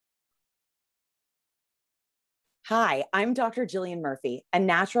Hi, I'm Dr. Jillian Murphy, a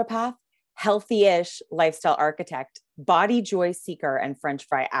naturopath, healthy-ish lifestyle architect, body joy seeker, and French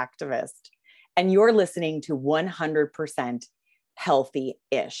fry activist. And you're listening to 100%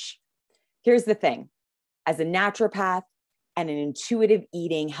 healthy-ish. Here's the thing. As a naturopath and an intuitive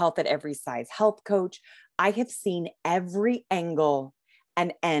eating, health at every size health coach, I have seen every angle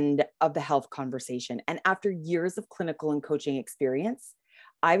and end of the health conversation. And after years of clinical and coaching experience,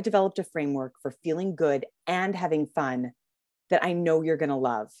 I've developed a framework for feeling good and having fun that I know you're going to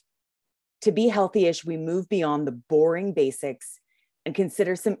love. To be healthy-ish, we move beyond the boring basics and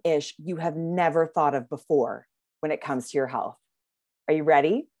consider some ish you have never thought of before when it comes to your health. Are you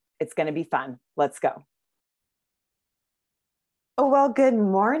ready? It's going to be fun. Let's go. Oh, well, good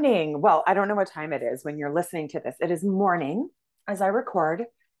morning. Well, I don't know what time it is when you're listening to this. It is morning as I record.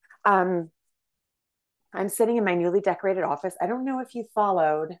 Um, I'm sitting in my newly decorated office. I don't know if you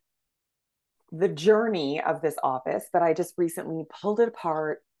followed the journey of this office, but I just recently pulled it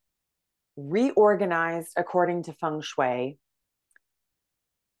apart, reorganized according to feng shui,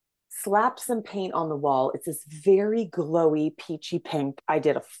 slapped some paint on the wall. It's this very glowy, peachy pink. I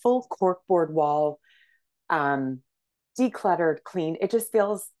did a full corkboard wall, decluttered, cleaned. It just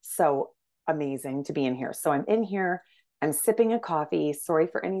feels so amazing to be in here. So I'm in here, I'm sipping a coffee. Sorry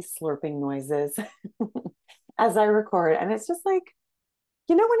for any slurping noises as I record. And it's just like,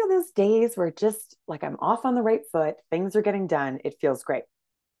 one of those days where just like I'm off on the right foot, things are getting done. It feels great.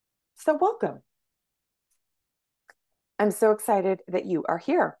 So welcome. I'm so excited that you are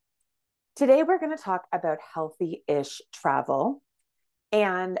here. Today, we're going to talk about healthy-ish travel.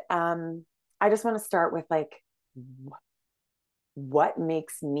 And I just want to start with like, what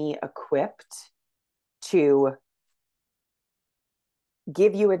makes me equipped to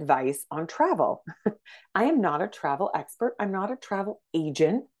give you advice on travel. I am not a travel expert. I'm not a travel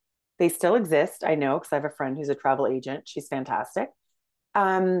agent. They still exist. I know because I have a friend who's a travel agent. She's fantastic.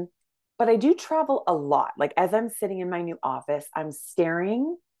 But I do travel a lot. Like as I'm sitting in my new office, I'm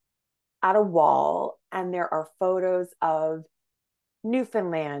staring at a wall and there are photos of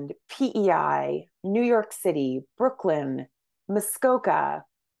Newfoundland, PEI, New York City, Brooklyn, Muskoka,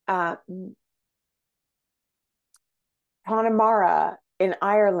 Connemara in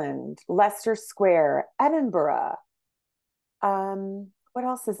Ireland, Leicester Square, Edinburgh. What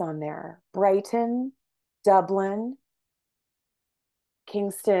else is on there? Brighton, Dublin,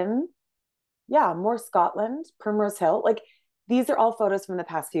 Kingston. Yeah, more Scotland, Primrose Hill. Like these are all photos from the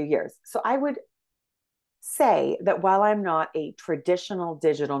past few years. So I would say that while I'm not a traditional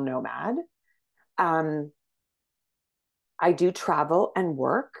digital nomad, I do travel and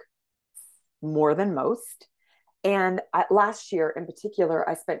work more than most. And last year in particular,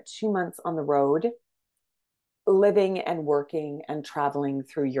 I spent 2 months on the road living and working and traveling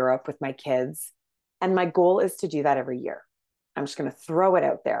through Europe with my kids. And my goal is to do that every year. I'm just going to throw it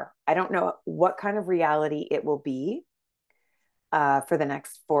out there. I don't know what kind of reality it will be for the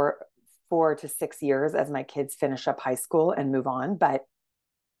next 4 to 6 years as my kids finish up high school and move on. But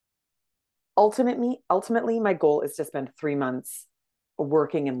ultimately, my goal is to spend 3 months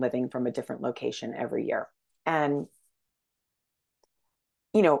working and living from a different location every year. And,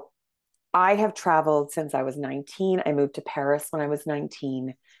 I have traveled since I was 19. I moved to Paris when I was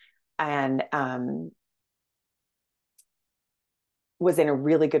 19 and was in a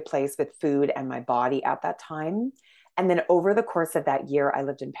really good place with food and my body at that time. And then over the course of that year, I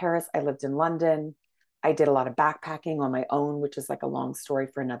lived in Paris, I lived in London. I did a lot of backpacking on my own, which is like a long story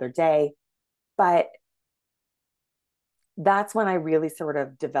for another day. But that's when I really sort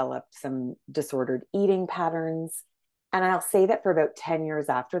of developed some disordered eating patterns. And I'll say that for about 10 years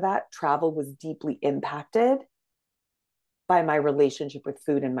after that, travel was deeply impacted by my relationship with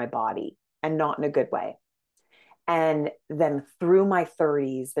food and my body, and not in a good way. And then through my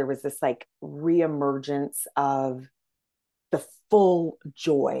 30s, there was this like reemergence of the full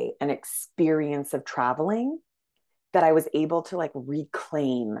joy and experience of traveling that I was able to like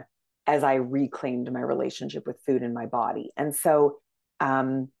reclaim as I reclaimed my relationship with food and my body. And so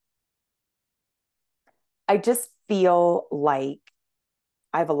I just feel like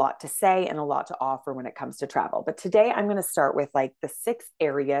I have a lot to say and a lot to offer when it comes to travel. But today I'm going to start with like the 6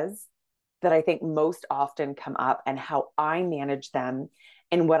 areas that I think most often come up and how I manage them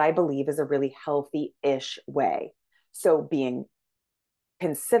in what I believe is a really healthy-ish way. So being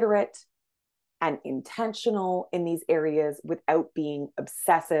considerate and intentional in these areas without being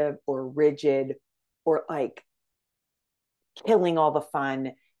obsessive or rigid or like killing all the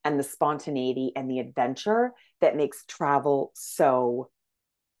fun and the spontaneity and the adventure that makes travel so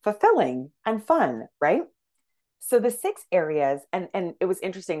fulfilling and fun, right? So the six areas, and it was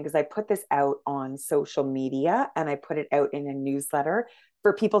interesting because I put this out on social media and I put it out in a newsletter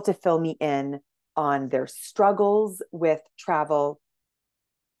for people to fill me in on their struggles with travel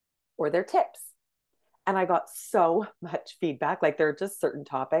or their tips. And I got so much feedback. Like there are just certain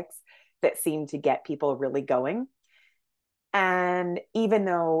topics that seem to get people really going. And even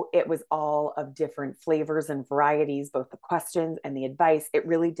though it was all of different flavors and varieties, both the questions and the advice, it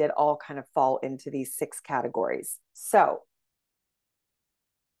really did all kind of fall into these six categories. So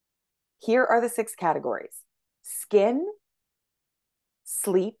here are the six categories: skin,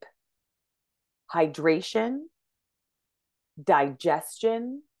 sleep, hydration,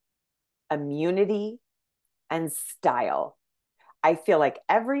 digestion, immunity, and style. I feel like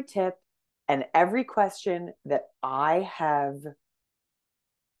every tip and every question that I have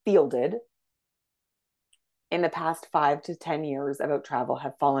fielded in the past 5 to 10 years about travel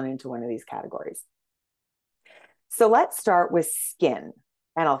have fallen into one of these categories. So let's start with skin,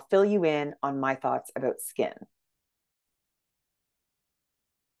 and I'll fill you in on my thoughts about skin.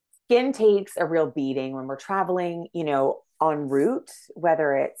 Skin takes a real beating when we're traveling, en route,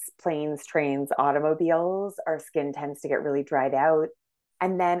 whether it's planes, trains, automobiles, our skin tends to get really dried out.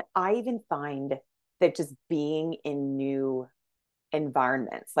 And then I even find that just being in new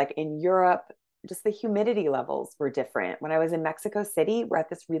environments, like in Europe, just the humidity levels were different. When I was in Mexico City, we're at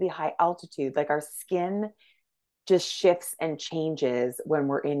this really high altitude. Like our skin just shifts and changes when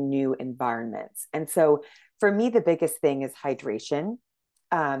we're in new environments. And so for me, the biggest thing is hydration.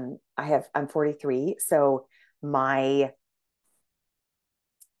 I'm 43, so my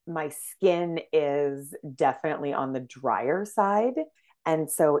skin is definitely on the drier side.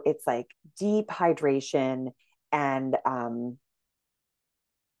 And so it's like deep hydration and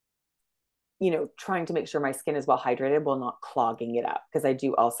trying to make sure my skin is well hydrated while not clogging it up, because I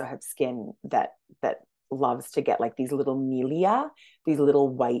do also have skin that loves to get like these little milia, these little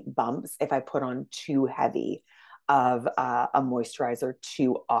white bumps if I put on too heavy of a moisturizer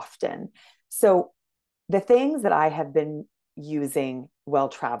too often. So the things that I have been using while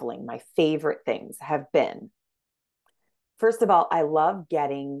traveling, my favorite things have been, first of all, I love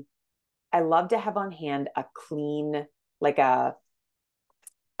to have on hand a clean, like a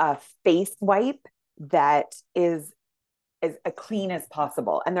face wipe that is as clean as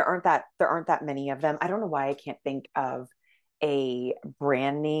possible. And there aren't that many of them. I don't know why I can't think of a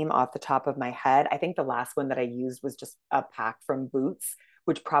brand name off the top of my head. I think the last one that I used was just a pack from Boots,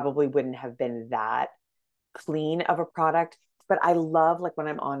 which probably wouldn't have been that clean of a product. But I love, like when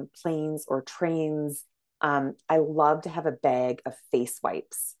I'm on planes or trains, I love to have a bag of face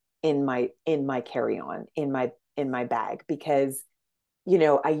wipes in my carry-on, in my bag, because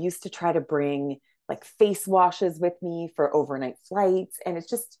I used to try to bring like face washes with me for overnight flights, and it's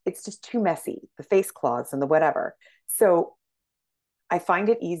just too messy, the face cloths and the whatever. So I find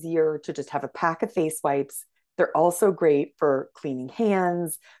it easier to just have a pack of face wipes. They're also great for cleaning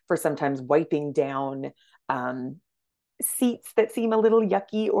hands, for sometimes wiping down um, seats that seem a little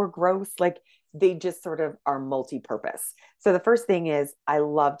yucky or gross. Like they just sort of are multi-purpose. So the first thing is I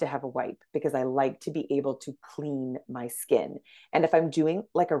love to have a wipe because I like to be able to clean my skin. And if I'm doing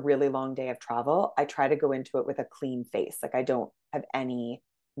like a really long day of travel, I try to go into it with a clean face. Like I don't have any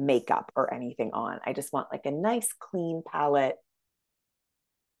makeup or anything on. I just want like a nice clean palette,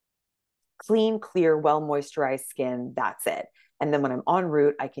 clean, clear, well moisturized skin. That's it. And then when I'm en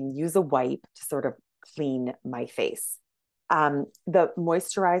route, I can use a wipe to sort of clean my face. The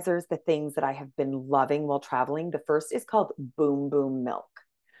moisturizers, the things that I have been loving while traveling, the first is called Boom Boom Milk.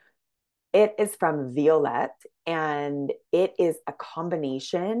 It is from Violette, and it is a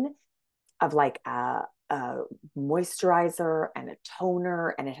combination of like a moisturizer and a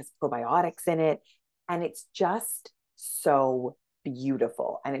toner, and it has probiotics in it. And it's just so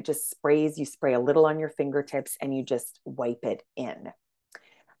beautiful. And it just sprays, you spray a little on your fingertips and you just wipe it in.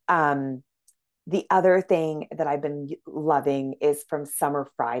 Um, the other thing that I've been loving is from Summer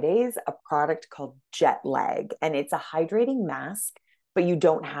Fridays, a product called Jet Lag. And it's a hydrating mask, but you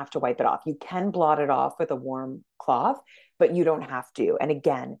don't have to wipe it off. You can blot it off with a warm cloth, but you don't have to. And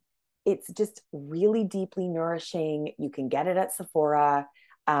again, it's just really deeply nourishing. You can get it at Sephora.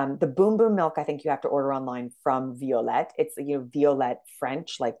 The Boom Boom Milk, I think you have to order online from Violette. It's Violette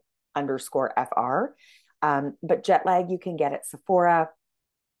French, like underscore FR. But Jet Lag you can get at Sephora,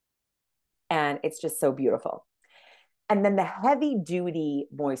 and it's just so beautiful. And then the heavy duty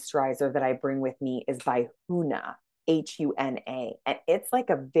moisturizer that I bring with me is by Huna, Huna. And it's like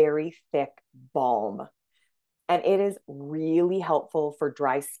a very thick balm. And it is really helpful for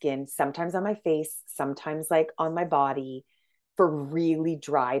dry skin, sometimes on my face, sometimes like on my body, for really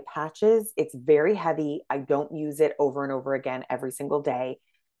dry patches. It's very heavy. I don't use it over and over again every single day,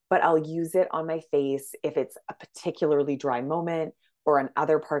 but I'll use it on my face if it's a particularly dry moment or on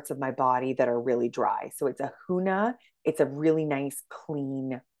other parts of my body that are really dry. So it's a Huna. It's a really nice,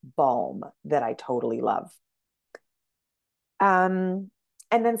 clean balm that I totally love. And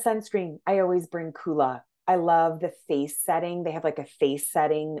then sunscreen. I always bring Kula. I love the face setting. They have like a face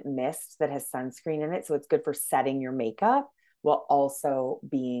setting mist that has sunscreen in it. So it's good for setting your makeup while also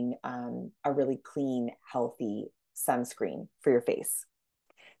being a really clean, healthy sunscreen for your face.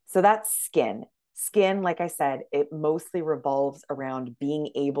 So that's skin. Skin, like I said, it mostly revolves around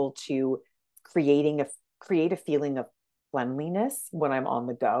being able to create a feeling of cleanliness when I'm on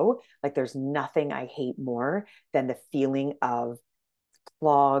the go. Like there's nothing I hate more than the feeling of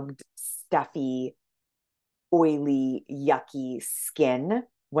clogged, stuffy, oily, yucky skin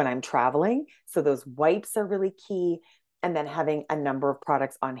when I'm traveling. So those wipes are really key. And then having a number of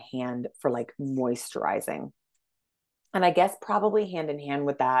products on hand for like moisturizing. And I guess probably hand in hand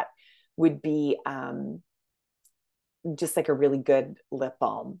with that would be just like a really good lip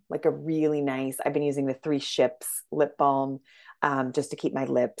balm, like a really nice, I've been using the Three Ships lip balm just to keep my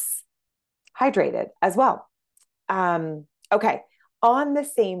lips hydrated as well. Okay. On the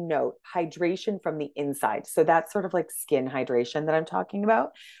same note, hydration from the inside. So that's sort of like skin hydration that I'm talking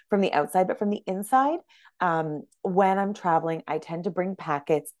about from the outside, but from the inside, when I'm traveling, I tend to bring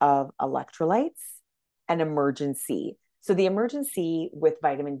packets of electrolytes and Emergen-C. So the Emergen-C with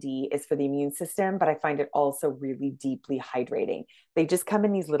vitamin D is for the immune system, but I find it also really deeply hydrating. They just come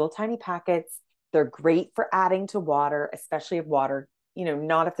in these little tiny packets. They're great for adding to water, especially if water,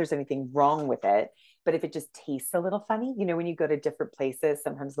 not if there's anything wrong with it, but if it just tastes a little funny, when you go to different places,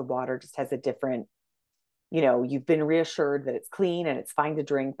 sometimes the water just has a different, you've been reassured that it's clean and it's fine to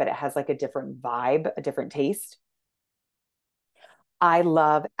drink, but it has like a different vibe, a different taste. I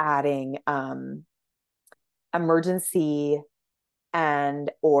love adding Emergen-C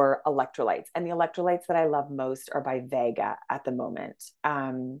and or electrolytes. And the electrolytes that I love most are by Vega at the moment.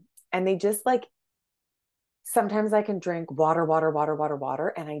 And they just like, sometimes I can drink water,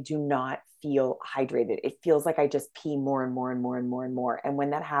 and I do not feel hydrated. It feels like I just pee more and more and more and more and more. And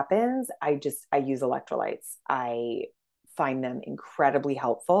when that happens, I use electrolytes. I find them incredibly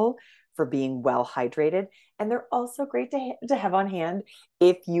helpful for being well hydrated. And they're also great to have on hand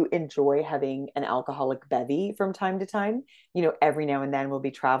if you enjoy having an alcoholic bevy from time to time. Every now and then we'll be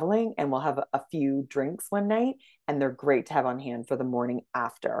traveling and we'll have a few drinks one night, and they're great to have on hand for the morning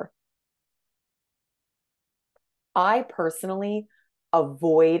after. I personally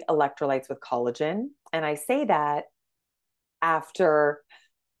avoid electrolytes with collagen. And I say that after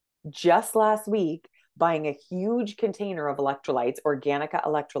just last week buying a huge container of electrolytes, Organica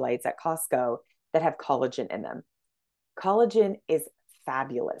electrolytes at Costco that have collagen in them. Collagen is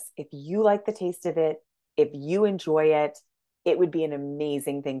fabulous. If you like the taste of it, if you enjoy it, it would be an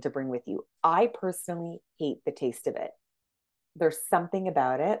amazing thing to bring with you. I personally hate the taste of it. There's something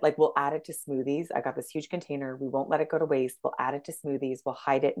about it. Like we'll add it to smoothies. I got this huge container. We won't let it go to waste. We'll add it to smoothies. We'll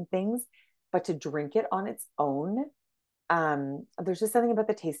hide it in things. But to drink it on its own, there's just something about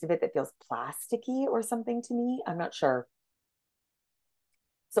the taste of it that feels plasticky or something to me. I'm not sure.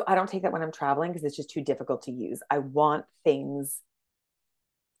 So I don't take that when I'm traveling because it's just too difficult to use. I want things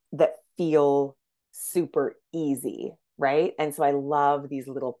that feel super easy, right? And so I love these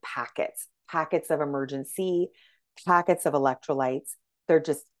little packets of Emergen-C, packets of electrolytes. They're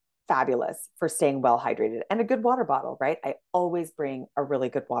just fabulous for staying well hydrated, and a good water bottle, right? I always bring a really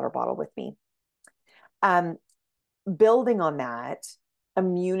good water bottle with me. Building on that,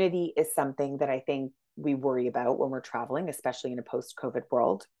 immunity is something that I think we worry about when we're traveling, especially in a post-COVID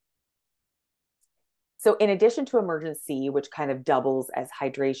world. So in addition to Emergen-C, which kind of doubles as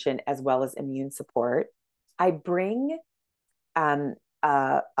hydration as well as immune support, I bring a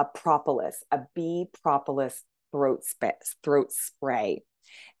propolis, a bee propolis throat spray.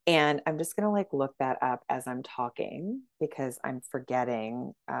 And I'm just going to like look that up as I'm talking because I'm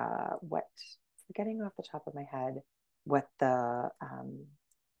forgetting forgetting off the top of my head what the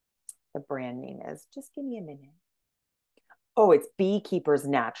brand name is. Just give me a minute. Oh, it's Beekeepers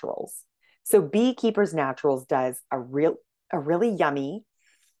Naturals. So Beekeepers Naturals does a really yummy,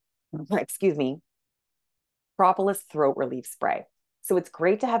 excuse me, propolis throat relief spray. So it's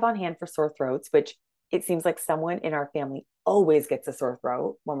great to have on hand for sore throats, which it seems like someone in our family always gets a sore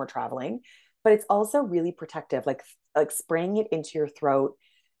throat when we're traveling, but it's also really protective, like spraying it into your throat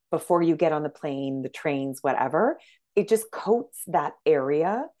before you get on the plane, the trains, whatever. It just coats that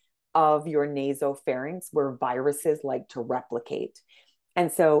area of your nasopharynx where viruses like to replicate.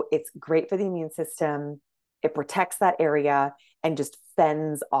 And so it's great for the immune system. It protects that area and just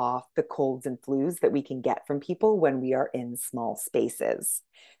fends off the colds and flus that we can get from people when we are in small spaces.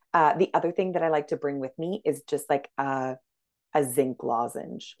 The other thing that I like to bring with me is just like a zinc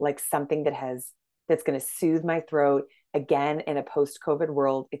lozenge, like something that's going to soothe my throat. Again, in a post-COVID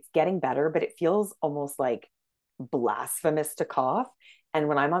world, it's getting better, but it feels almost like blasphemous to cough. And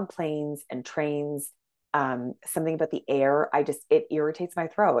when I'm on planes and trains, something about the air, it irritates my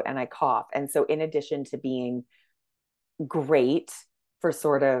throat and I cough. And so in addition to being great for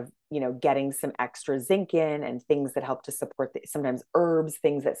sort of, getting some extra zinc in and things that help to support sometimes herbs,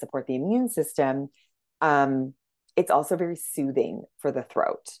 things that support the immune system, it's also very soothing for the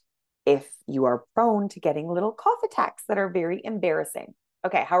throat if you are prone to getting little cough attacks that are very embarrassing.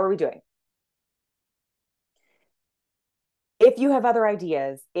 Okay, how are we doing? If you have other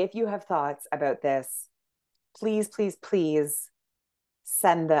ideas, if you have thoughts about this, please, please, please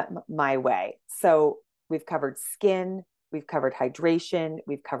send them my way. So we've covered skin, we've covered hydration,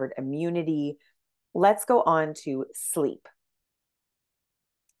 we've covered immunity. Let's go on to sleep.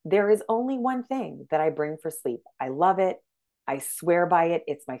 There is only one thing that I bring for sleep. I love it. I swear by it.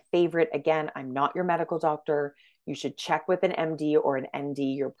 It's my favorite. Again, I'm not your medical doctor. You should check with an MD or an ND,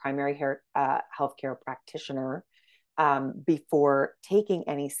 your primary healthcare practitioner, before taking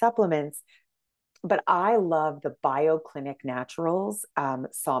any supplements. But I love the BioClinic Naturals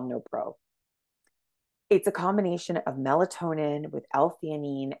Somnopro. It's a combination of melatonin with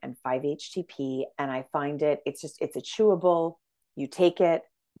L-theanine and 5-HTP. And I find it's a chewable. You take it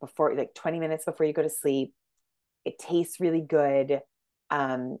before, like 20 minutes before you go to sleep. It tastes really good.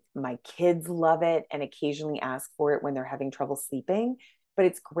 My kids love it and occasionally ask for it when they're having trouble sleeping. But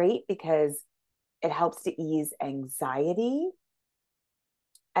it's great because it helps to ease anxiety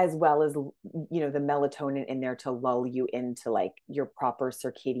as well as, the melatonin in there to lull you into like your proper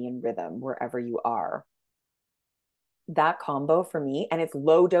circadian rhythm wherever you are. That combo for me, and it's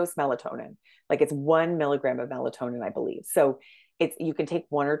low dose melatonin, like it's 1 milligram of melatonin, I believe. So you can take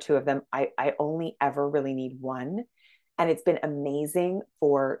one or two of them. I only ever really need one. And it's been amazing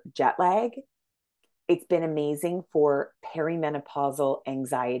for jet lag. It's been amazing for perimenopausal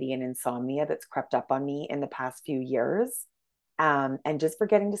anxiety and insomnia that's crept up on me in the past few years. And just for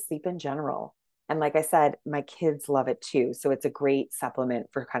getting to sleep in general. And like I said, my kids love it too. So it's a great supplement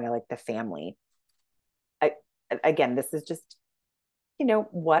for kind of like the family. Again, this is just,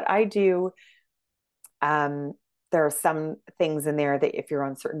 what I do. There are some things in there that if you're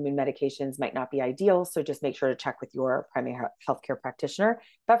on certain mood medications might not be ideal. So just make sure to check with your primary healthcare practitioner.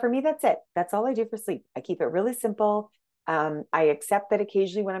 But for me, that's it. That's all I do for sleep. I keep it really simple. I accept that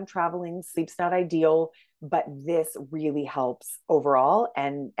occasionally when I'm traveling, sleep's not ideal, but this really helps overall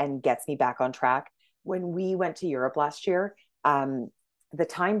and gets me back on track. When we went to Europe last year, the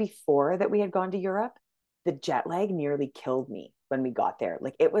time before that we had gone to Europe, the jet lag nearly killed me when we got there.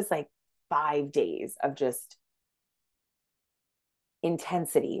 Like it was like 5 days of just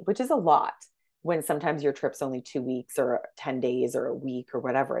intensity, which is a lot when sometimes your trip's only 2 weeks or 10 days or a week or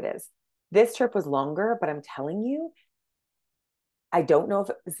whatever it is. This trip was longer, but I'm telling you, I don't know if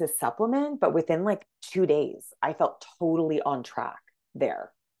it was a supplement, but within like 2 days, I felt totally on track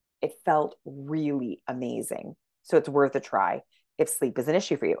there. It felt really amazing. So it's worth a try if sleep is an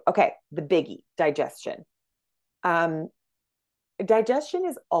issue for you. Okay, the biggie, digestion. Digestion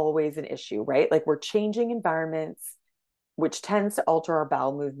is always an issue, right? Like we're changing environments, which tends to alter our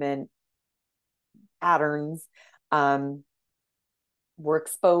bowel movement patterns. We're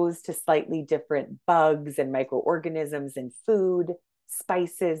exposed to slightly different bugs and microorganisms in food,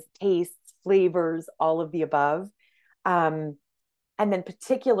 spices, tastes, flavors, all of the above. And then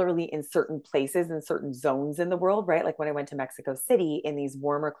particularly in certain places in certain zones in the world, right? Like when I went to Mexico City in these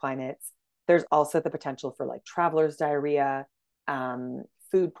warmer climates, there's also the potential for like traveler's diarrhea,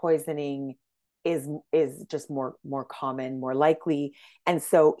 food poisoning is just more common, more likely. And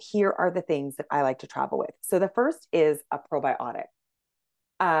so here are the things that I like to travel with. So the first is a probiotic.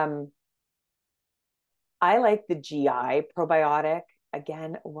 I like the GI probiotic.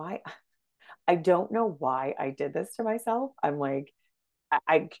 Again, why? I don't know why I did this to myself. I'm like,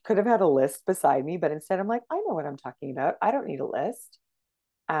 I could have had a list beside me, but instead I'm like, I know what I'm talking about. I don't need a list.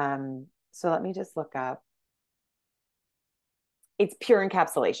 So let me just look up. It's Pure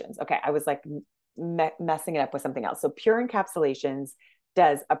Encapsulations. Okay, I was like messing it up with something else. So Pure Encapsulations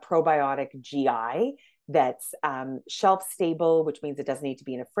does a probiotic GI that's shelf stable, which means it doesn't need to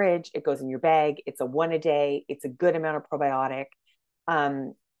be in a fridge. It goes in your bag. It's a one a day. It's a good amount of probiotic.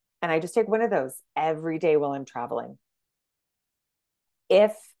 And I just take one of those every day while I'm traveling.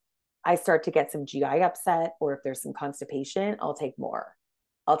 If I start to get some GI upset or if there's some constipation, I'll take more.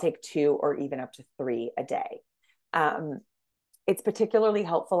 I'll take 2 or even up to 3 a day. It's particularly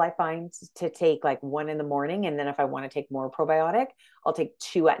helpful, I find, to take like 1 in the morning. And then if I want to take more probiotic, I'll take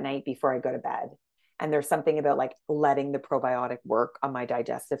 2 at night before I go to bed. And there's something about like letting the probiotic work on my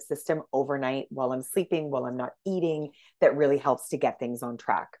digestive system overnight while I'm sleeping, while I'm not eating, that really helps to get things on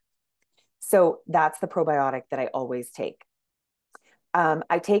track. So that's the probiotic that I always take.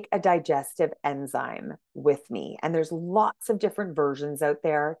 I take a digestive enzyme with me, and there's lots of different versions out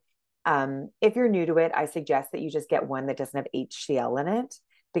there. If you're new to it, I suggest that you just get one that doesn't have HCl in it,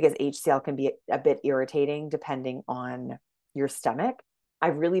 because HCl can be a bit irritating depending on your stomach.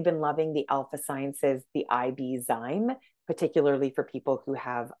 I've really been loving the Alpha Sciences, the IB-Zyme, particularly for people who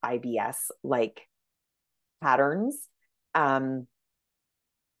have IBS-like patterns.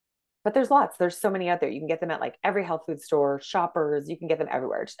 But there's lots. There's so many out there. You can get them at like every health food store, Shoppers. You can get them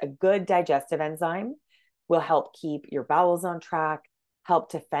everywhere. Just a good digestive enzyme will help keep your bowels on track, help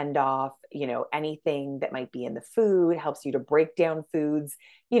to fend off, anything that might be in the food, helps you to break down foods.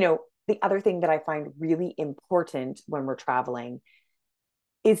 The other thing that I find really important when we're traveling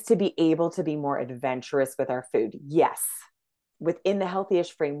is to be able to be more adventurous with our food. Yes, within the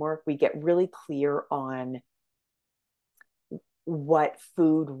Healthy-ish framework, we get really clear on what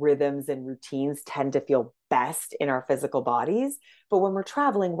food rhythms and routines tend to feel best in our physical bodies. But when we're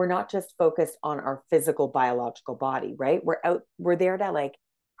traveling, we're not just focused on our physical biological body, right? We're there to like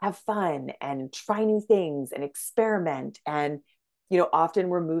have fun and try new things and experiment. And, often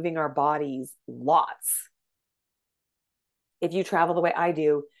we're moving our bodies lots. If you travel the way I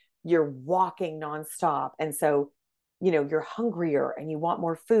do, you're walking nonstop. And so, you're hungrier and you want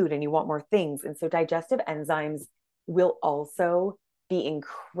more food and you want more things. And so digestive enzymes will also be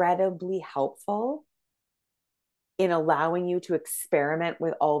incredibly helpful in allowing you to experiment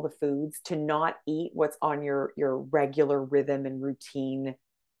with all the foods, to not eat what's on your regular rhythm and routine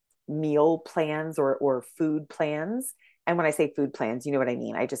meal plans or food plans. And when I say food plans, you know what I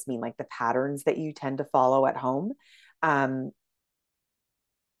mean? I just mean like the patterns that you tend to follow at home.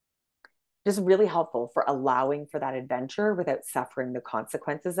 Just really helpful for allowing for that adventure without suffering the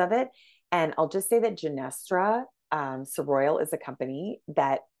consequences of it. And I'll just say that Genestra, Soroil is a company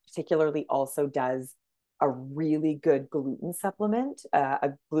that particularly also does a really good gluten supplement,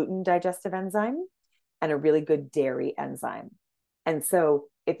 a gluten digestive enzyme, and a really good dairy enzyme. And so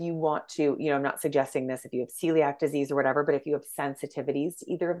if you want to, I'm not suggesting this if you have celiac disease or whatever, but if you have sensitivities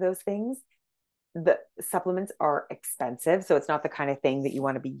to either of those things, the supplements are expensive. So it's not the kind of thing that you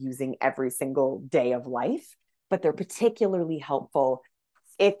want to be using every single day of life, but they're particularly helpful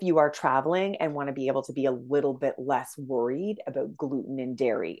if you are traveling and want to be able to be a little bit less worried about gluten and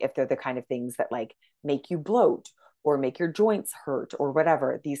dairy, if they're the kind of things that like make you bloat or make your joints hurt or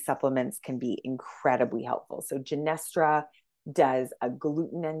whatever, these supplements can be incredibly helpful. So Genestra does a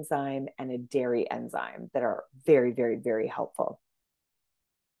gluten enzyme and a dairy enzyme that are very, very, very helpful.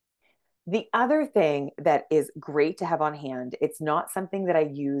 The other thing that is great to have on hand, it's not something that I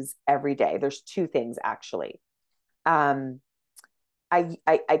use every day. There's 2 things actually. I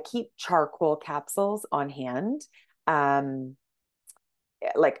keep charcoal capsules on hand.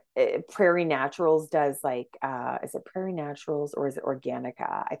 Prairie Naturals does is it Prairie Naturals or is it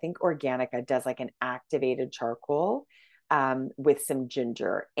Organica? I think Organica does like an activated charcoal with some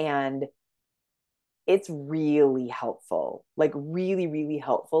ginger, and it's really helpful, like really, really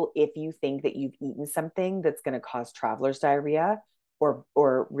helpful if you think that you've eaten something that's going to cause traveler's diarrhea or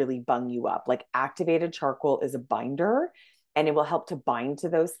really bung you up. Like activated charcoal is a binder, and it will help to bind to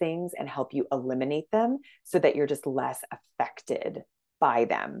those things and help you eliminate them so that you're just less affected by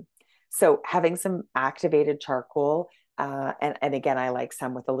them. So having some activated charcoal, and again, I like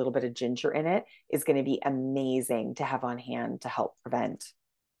some with a little bit of ginger in it, is going to be amazing to have on hand to help prevent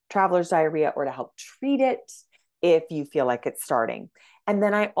traveler's diarrhea or to help treat it if you feel like it's starting. And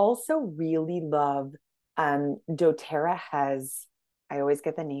then I also really love doTERRA has, I always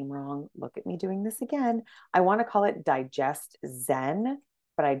get the name wrong. Look at me doing this again. I want to call it Digest Zen,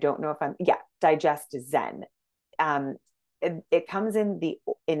 but I don't know if Digest Zen. It comes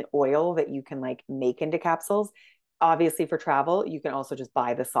in oil that you can like make into capsules. Obviously for travel, you can also just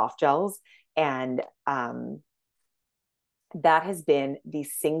buy the soft gels, and that has been the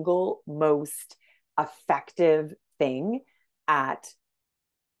single most effective thing at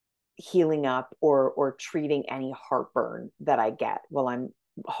healing up or treating any heartburn that I get while I'm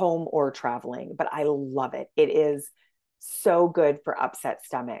home or traveling. But I love it. It is so good for upset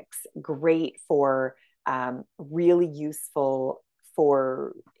stomachs, great for really useful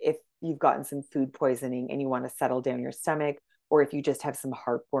for if you've gotten some food poisoning and you want to settle down your stomach, or if you just have some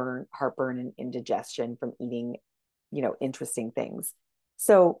heartburn and indigestion from eating interesting things.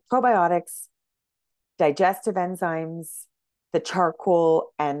 So probiotics, digestive enzymes, the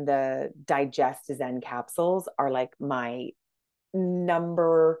charcoal and the digest zen capsules are like my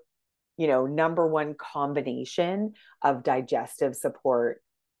number, number one combination of digestive support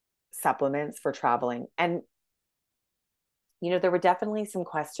supplements for traveling. And, there were definitely some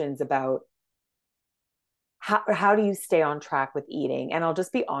questions about how do you stay on track with eating? And I'll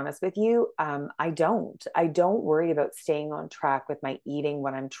just be honest with you, I don't worry about staying on track with my eating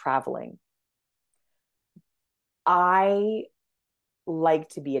when I'm traveling. I like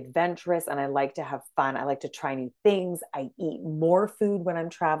to be adventurous and I like to have fun. I like to try new things. I eat more food when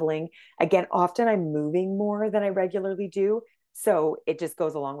I'm traveling. Again, often I'm moving more than I regularly do. So it just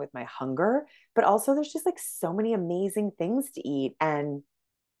goes along with my hunger. But also, there's just like so many amazing things to eat. And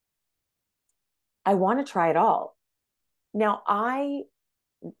I want to try it all. Now, I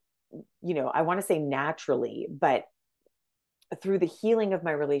want to say naturally, but through the healing of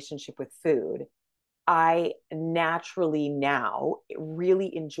my relationship with food, I naturally now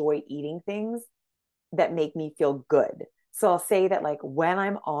really enjoy eating things that make me feel good. So I'll say that like when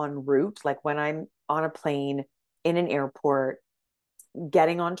I'm en route, like when I'm on a plane, in an airport,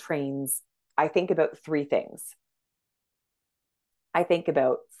 getting on trains, I think about three things. I think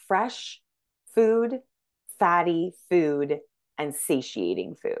about fresh food, fatty food, and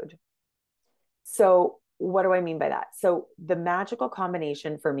satiating food. So what do I mean by that? So the magical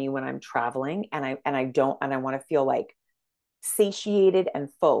combination for me when I'm traveling and I want to feel like satiated and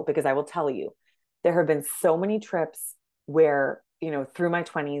full, because I will tell you, there have been so many trips where, through my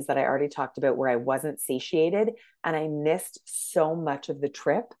 20s that I already talked about, where I wasn't satiated and I missed so much of the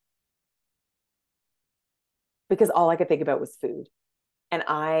trip because all I could think about was food. And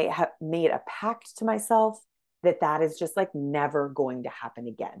I have made a pact to myself that that is just like never going to happen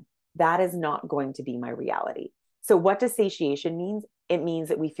again. That is not going to be my reality. So, what does satiation mean? It means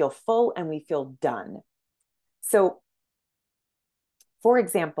that we feel full and we feel done. So, for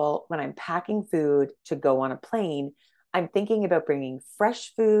example, when I'm packing food to go on a plane, I'm thinking about bringing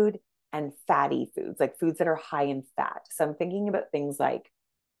fresh food and fatty foods, like foods that are high in fat. So I'm thinking about things like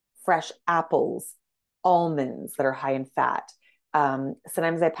fresh apples, almonds that are high in fat.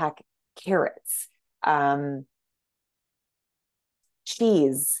 Sometimes I pack carrots, um,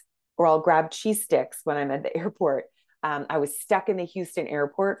 cheese, or I'll grab cheese sticks when I'm at the airport. I was stuck in the Houston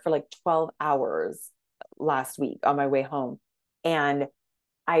airport for like 12 hours last week on my way home. And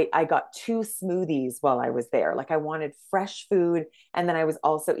I got two smoothies while I was there. Like I wanted fresh food. And then I was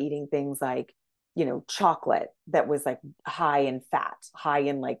also eating things like, chocolate that was like high in fat, high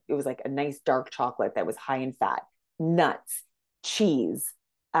in like, it was like a nice dark chocolate that was high in fat, nuts, cheese.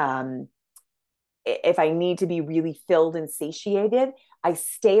 Um, if I need to be really filled and satiated, I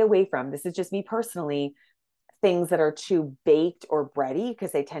stay away from, this is just me personally, things that are too baked or bready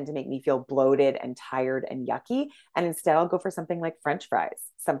because they tend to make me feel bloated and tired and yucky. And instead, I'll go for something like French fries,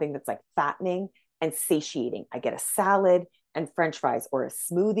 something that's like fattening and satiating. I get a salad and French fries or a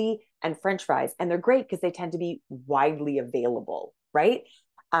smoothie and French fries. And they're great because they tend to be widely available, right?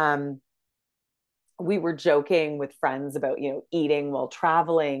 Um, we were joking with friends about, eating while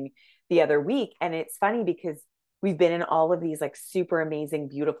traveling the other week. And it's funny because we've been in all of these like super amazing,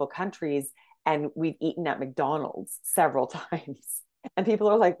 beautiful countries and we've eaten at McDonald's several times. And people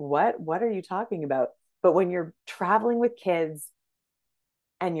are like, what are you talking about? But when you're traveling with kids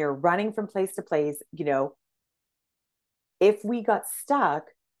and you're running from place to place, if we got stuck,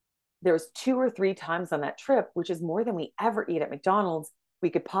 there was two or three times on that trip, which is more than we ever eat at McDonald's.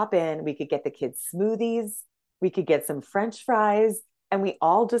 We could pop in, we could get the kids smoothies, we could get some French fries, and we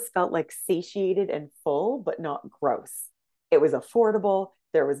all just felt like satiated and full, but not gross. It was affordable.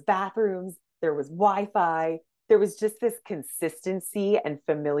 There was bathrooms, there was Wi-Fi, there was just this consistency and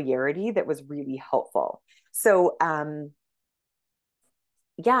familiarity that was really helpful. So,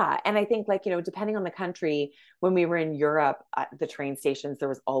 yeah, and I think like, depending on the country, when we were in Europe at the train stations, there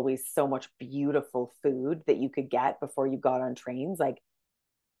was always so much beautiful food that you could get before you got on trains, like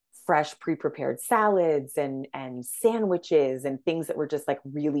fresh pre-prepared salads and sandwiches and things that were just like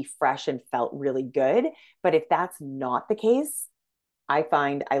really fresh and felt really good. But if that's not the case, I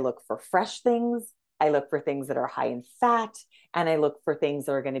find I look for fresh things, I look for things that are high in fat, and I look for things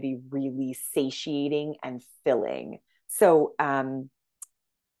that are going to be really satiating and filling. So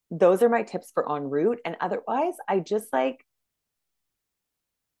those are my tips for en route. And otherwise, I just like,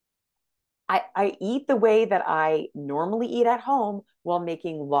 I eat the way that I normally eat at home while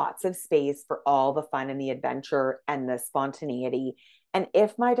making lots of space for all the fun and the adventure and the spontaneity. And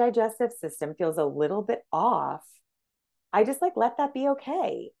if my digestive system feels a little bit off, I just like let that be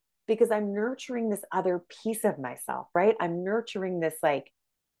okay. because I'm nurturing this other piece of myself, right? I'm nurturing this like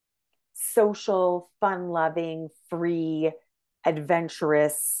social, fun loving, free,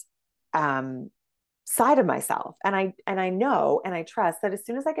 adventurous side of myself. And I know and I trust that as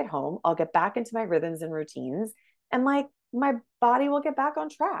soon as I get home, I'll get back into my rhythms and routines, and like my body will get back on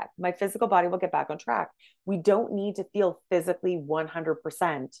track. My physical body will get back on track. We don't need to feel physically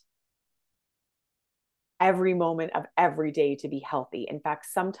 100% every moment of every day to be healthy. In fact,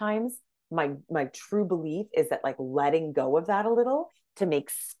 sometimes my true belief is that like letting go of that a little to make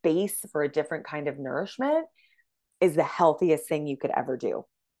space for a different kind of nourishment is the healthiest thing you could ever do.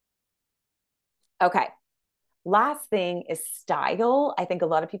 Okay. Last thing is style. I think a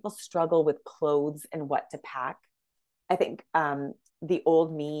lot of people struggle with clothes and what to pack. I think the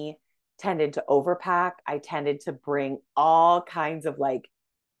old me tended to overpack. I tended to bring all kinds of like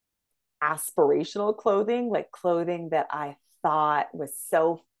aspirational clothing, like clothing that I thought was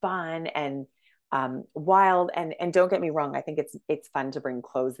so fun and wild. And don't get me wrong, I think it's fun to bring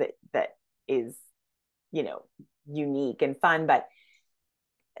clothes that is, you know, unique and fun. But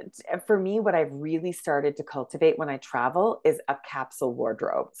for me, what I've really started to cultivate when I travel is a capsule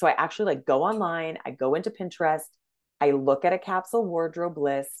wardrobe. So I actually like go online, I go into Pinterest, I look at a capsule wardrobe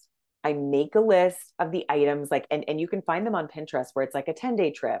list, I make a list of the items like, and you can find them on Pinterest where it's like a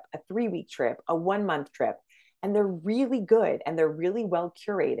 10-day trip, a 3-week trip, a 1-month trip. And they're really good and they're really well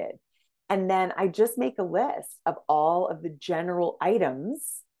curated. And then I just make a list of all of the general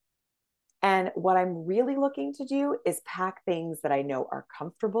items. And what I'm really looking to do is pack things that I know are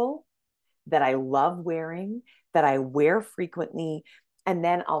comfortable, that I love wearing, that I wear frequently. And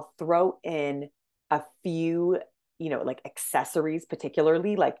then I'll throw in a few, you know, like accessories,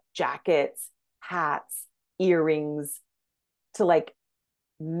 particularly like jackets, hats, earrings, to like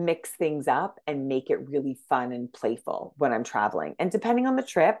mix things up and make it really fun and playful when I'm traveling. And depending on the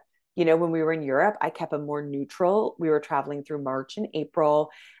trip, you know, when we were in Europe, I kept a more neutral, we were traveling through March and April,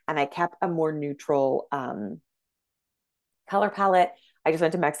 and I kept a more neutral color palette. I just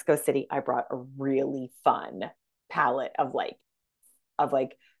went to Mexico City. I brought a really fun palette of like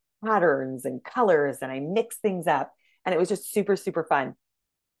patterns and colors, and I mixed things up, and it was just super super fun.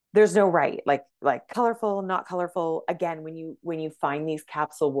 There's no right, like colorful, not colorful. Again, when you find these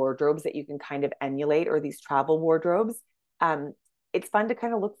capsule wardrobes that you can kind of emulate, or these travel wardrobes, um it's fun to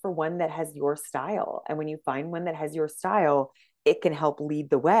kind of look for one that has your style. And when you find one that has your style, it can help lead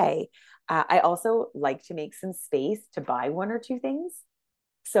the way. I also like to make some space to buy one or two things.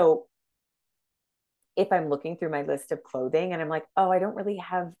 So if I'm looking through my list of clothing and I'm like, oh, I don't really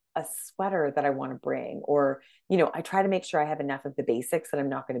have a sweater that I want to bring, or, you know, I try to make sure I have enough of the basics that I'm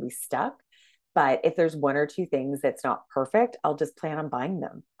not going to be stuck. But if there's one or two things that's not perfect, I'll just plan on buying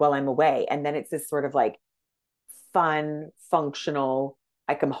them while I'm away. And then it's this sort of like fun, functional,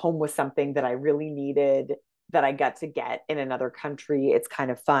 I come home with something that I really needed that I got to get in another country. It's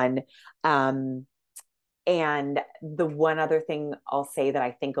kind of fun. And the one other thing I'll say that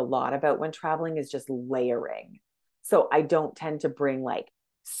I think a lot about when traveling is just layering. So I don't tend to bring like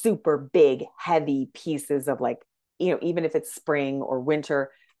super big, heavy pieces of like, you know, even if it's spring or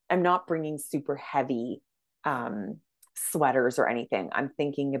winter, I'm not bringing super heavy sweaters or anything. I'm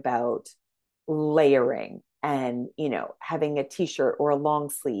thinking about layering and, you know, having a t-shirt or a long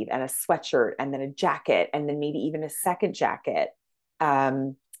sleeve and a sweatshirt and then a jacket and then maybe even a second jacket.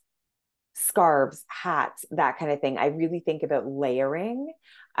 Scarves, hats, that kind of thing. I really think about layering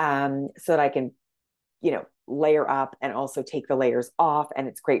so that I can, you know, layer up and also take the layers off. And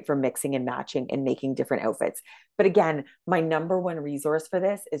it's great for mixing and matching and making different outfits. But again, my number one resource for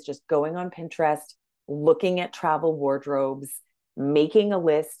this is just going on Pinterest, looking at travel wardrobes, making a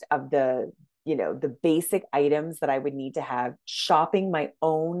list of the, you know, the basic items that I would need to have, shopping my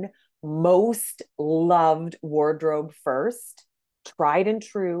own most loved wardrobe first, tried and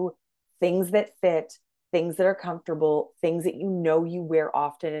true, things that fit, things that are comfortable, things that you know you wear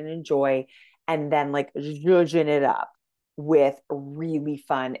often and enjoy, and then like zhuzhing it up with really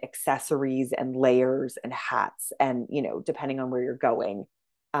fun accessories and layers and hats and, you know, depending on where you're going,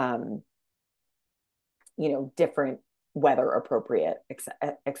 um, you know, different weather appropriate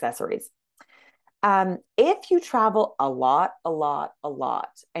accessories. If you travel a lot,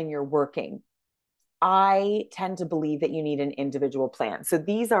 and you're working, I tend to believe that you need an individual plan. So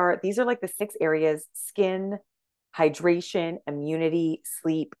these are like the 6 areas: skin, hydration, immunity,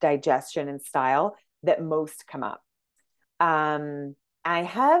 sleep, digestion, and style that most come up. I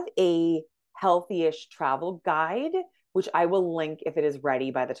have a healthy-ish travel guide, which I will link if it is ready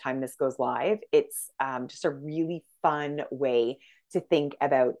by the time this goes live. It's just a really fun way to think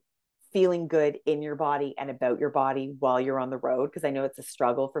about feeling good in your body and about your body while you're on the road, because I know it's a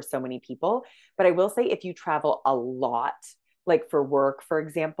struggle for so many people. But I will say, if you travel a lot, like for work, for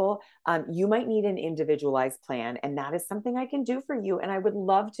example, you might need an individualized plan. And that is something I can do for you. And I would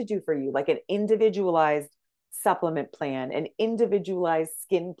love to do for you, like an individualized supplement plan, an individualized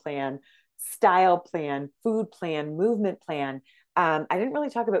skin plan, style plan, food plan, movement plan. I didn't really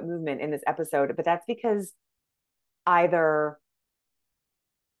talk about movement in this episode, but that's because either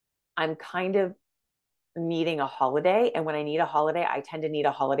I'm kind of needing a holiday. And when I need a holiday, I tend to need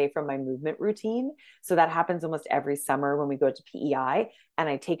a holiday from my movement routine. So that happens almost every summer when we go to PEI and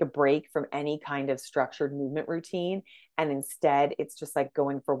I take a break from any kind of structured movement routine. And instead, it's just like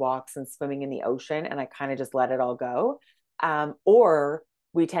going for walks and swimming in the ocean. And I kind of just let it all go. Or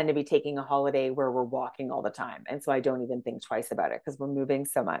we tend to be taking a holiday where we're walking all the time. And so I don't even think twice about it because we're moving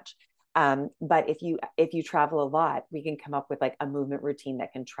so much. But if you travel a lot, we can come up with like a movement routine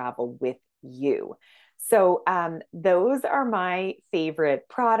that can travel with you. So those are my favorite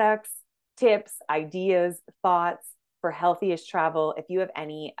products, tips, ideas, thoughts for healthiest travel. If you have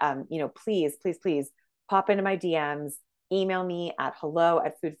any, please pop into my DMs, email me at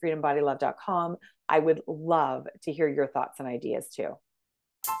hello@foodfreedombodylove.com. I would love to hear your thoughts and ideas too.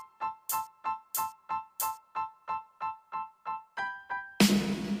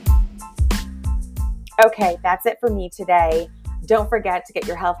 Okay, that's it for me today. Don't forget to get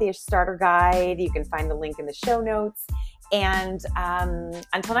your healthiest starter guide. You can find the link in the show notes. And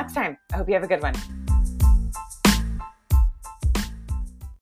until next time, I hope you have a good one.